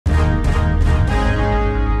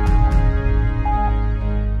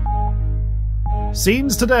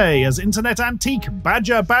Scenes today as internet antique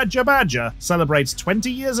Badger Badger Badger celebrates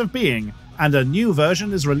 20 years of being, and a new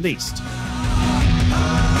version is released.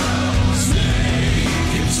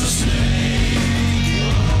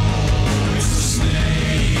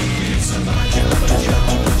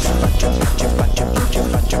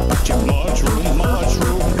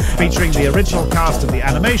 Featuring the original cast of the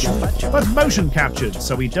animation, but motion captured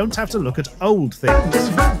so we don't have to look at old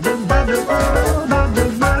things.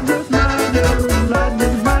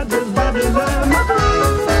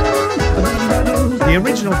 The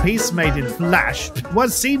original piece, made in Flash,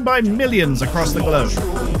 was seen by millions across the globe,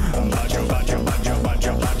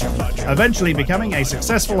 eventually becoming a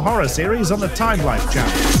successful horror series on the Time Life channel.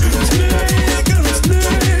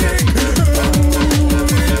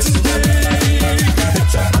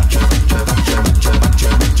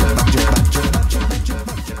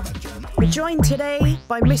 We're joined today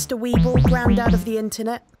by MrWeebl, granddad of the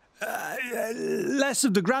internet. Less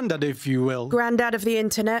of the granddad, if you will. Granddad of the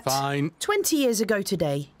internet. Fine. 20 years ago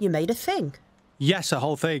today, you made a thing. Yes, a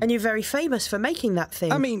whole thing. And you're very famous for making that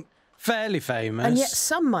thing. I mean, fairly famous. And yet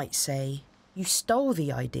some might say you stole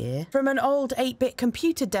the idea from an old 8-bit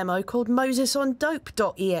computer demo called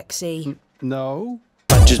MosesOnDope.exe. No.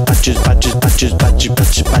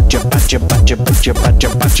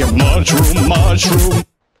 Mushroom.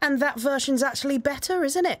 And that version's actually better,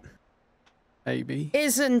 isn't it? Maybe.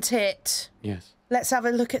 Isn't it? Yes. Let's have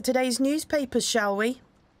a look at today's newspapers, shall we?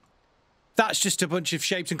 That's just a bunch of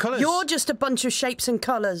shapes and colours. You're just a bunch of shapes and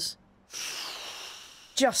colours.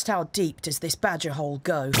 Just how deep does this badger hole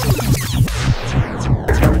go?